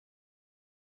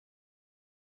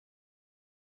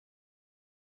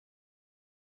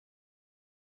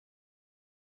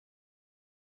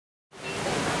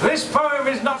This poem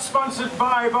is not sponsored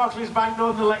by Barclays Bank,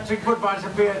 Northern Electric,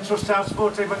 Budweiser Beer, Trust House,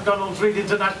 Forte, McDonald's, Reed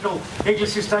International,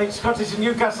 English Estate, Scottish and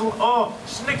Newcastle, or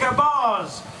Snicker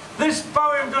Bars. This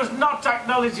poem does not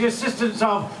acknowledge the assistance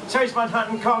of Chase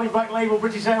Manhattan, Carling Black Label,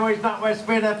 British Airways, NatWest,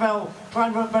 BNFL,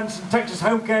 Kleinmont Benson, Texas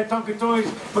Home Care, Tonka Toys,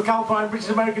 McAlpine, British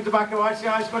American Tobacco,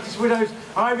 ICI, Scottish Widows,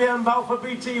 IBM, Balfour,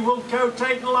 BT, Wilco,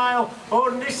 Tate & Lyle,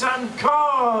 or Nissan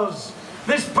Cars.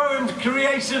 This poem's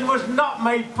creation was not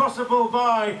made possible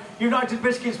by United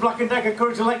Biscuits, Black & Decker,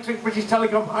 Courage Electric, British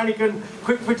Telecom, Heineken,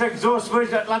 Quick-Fit Exhaust,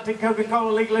 Virgin Atlantic,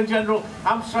 Coca-Cola, Legal & General,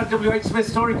 Amstrad, W.H. Smith,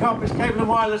 Story Carpets, Cable &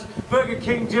 Wireless, Burger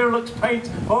King, Duralux Paint,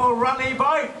 or Rally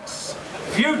Bikes.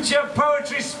 Future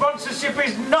poetry sponsorship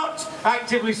is not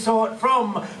actively sought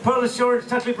from Pearl Assurance,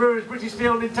 Tetley Brewers, British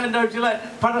Steel, Nintendo,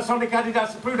 Gillette, Panasonic,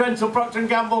 Adidas, Prudential, Procter &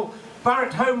 Gamble,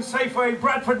 Barrett Home, Safeway,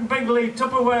 Bradford and Bingley,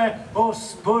 Tupperware, or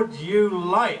Spud You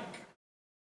Like.